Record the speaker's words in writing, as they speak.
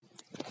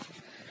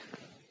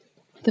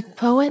The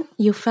poet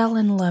you fell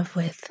in love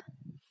with.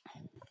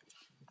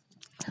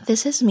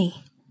 This is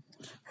me,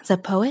 the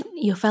poet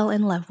you fell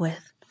in love with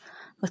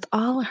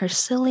all her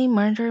silly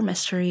murder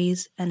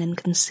mysteries and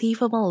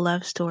inconceivable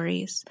love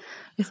stories,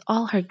 with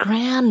all her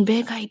grand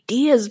big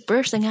ideas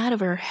bursting out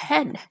of her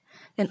head,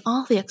 and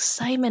all the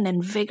excitement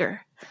and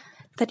vigor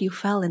that you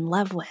fell in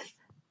love with.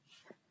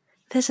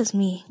 This is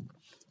me,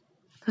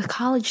 the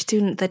college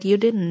student that you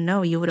didn't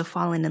know you would have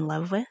fallen in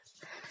love with,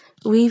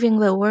 weaving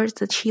the words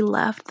that she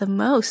loved the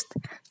most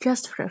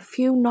just for a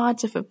few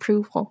nods of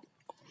approval,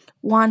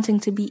 wanting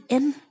to be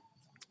in,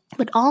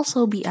 but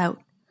also be out,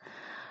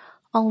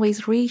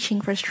 always reaching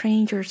for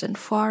strangers in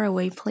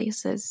faraway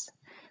places,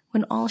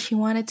 when all she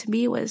wanted to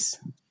be was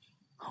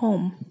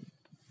home.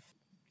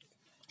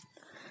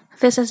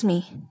 This is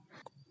me,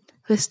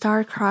 the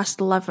star-crossed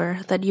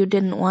lover that you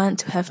didn't want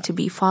to have to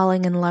be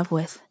falling in love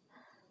with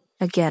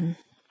again.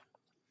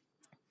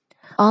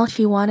 All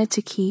she wanted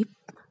to keep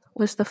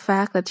was the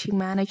fact that she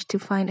managed to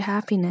find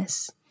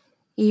happiness,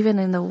 even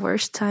in the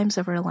worst times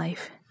of her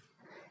life,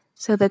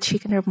 so that she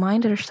can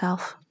remind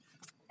herself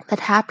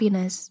that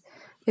happiness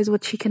is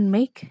what she can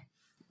make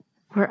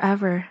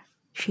wherever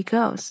she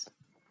goes.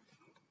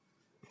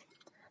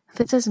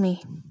 This is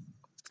me,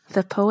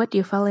 the poet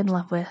you fell in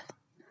love with,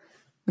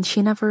 when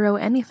she never wrote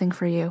anything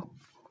for you,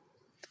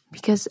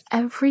 because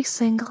every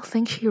single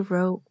thing she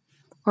wrote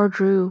or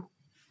drew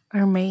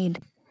or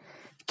made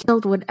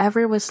killed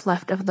whatever was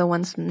left of the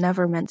ones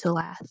never meant to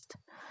last.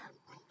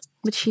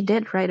 But she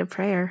did write a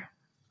prayer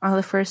on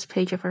the first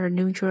page of her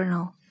new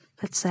journal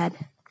that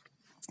said,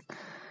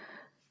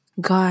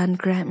 "God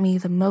grant me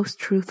the most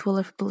truthful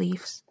of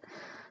beliefs,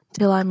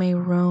 till I may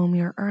roam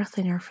your earth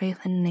in your faith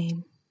and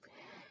name.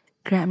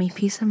 Grant me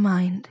peace of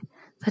mind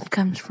that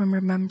comes from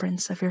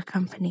remembrance of your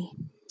company.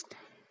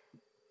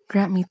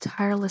 Grant me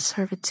tireless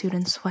servitude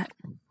and sweat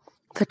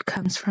that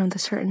comes from the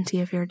certainty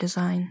of your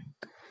design.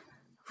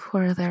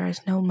 For there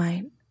is no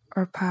might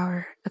or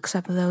power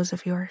except those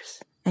of yours.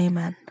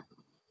 Amen."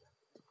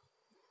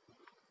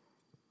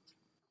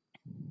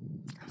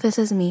 This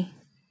is me,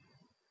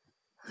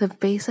 the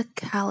basic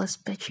callous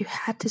bitch you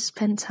had to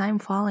spend time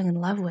falling in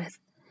love with.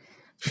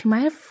 She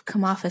might have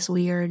come off as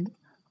weird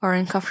or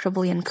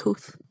uncomfortably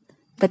uncouth,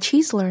 but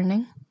she's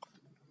learning.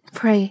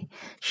 Pray,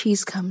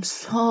 she's come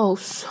so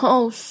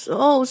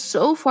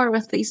far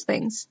with these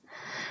things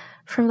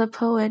from the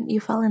poet you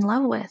fell in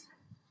love with.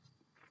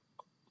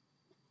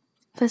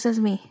 This is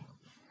me,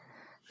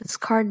 the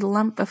scarred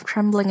lump of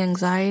trembling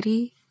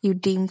anxiety you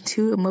deem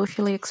too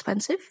emotionally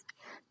expensive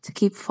to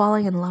keep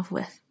falling in love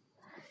with.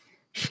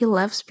 She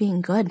loves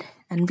being good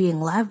and being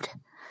loved,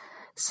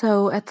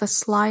 so at the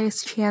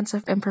slightest chance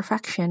of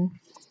imperfection,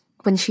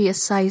 when she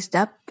is sized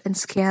up and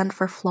scanned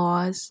for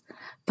flaws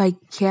by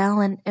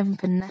gallant,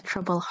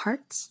 impenetrable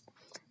hearts,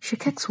 she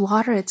kicks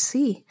water at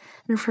sea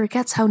and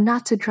forgets how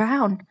not to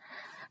drown.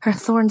 Her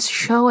thorns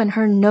show and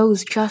her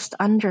nose just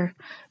under,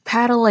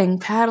 paddling,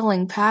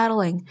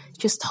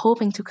 just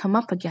hoping to come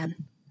up again.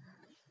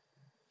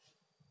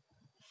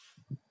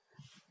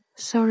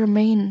 So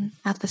remain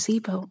at the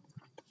seaboat,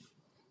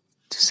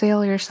 to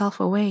sail yourself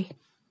away,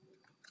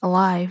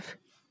 alive,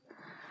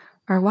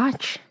 or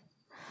watch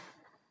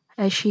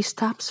as she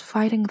stops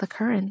fighting the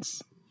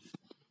currents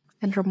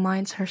and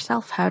reminds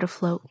herself how to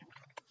float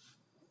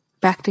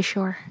back to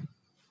shore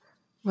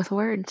with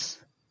words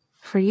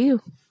for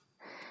you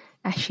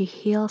as she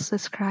heals the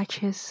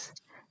scratches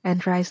and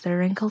dries the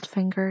wrinkled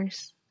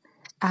fingers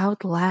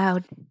out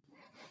loud,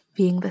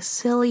 being the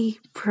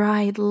silly,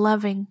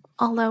 pride-loving,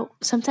 although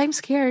sometimes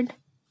scared,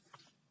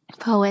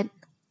 poet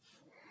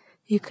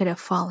you could have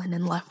fallen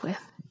in love with.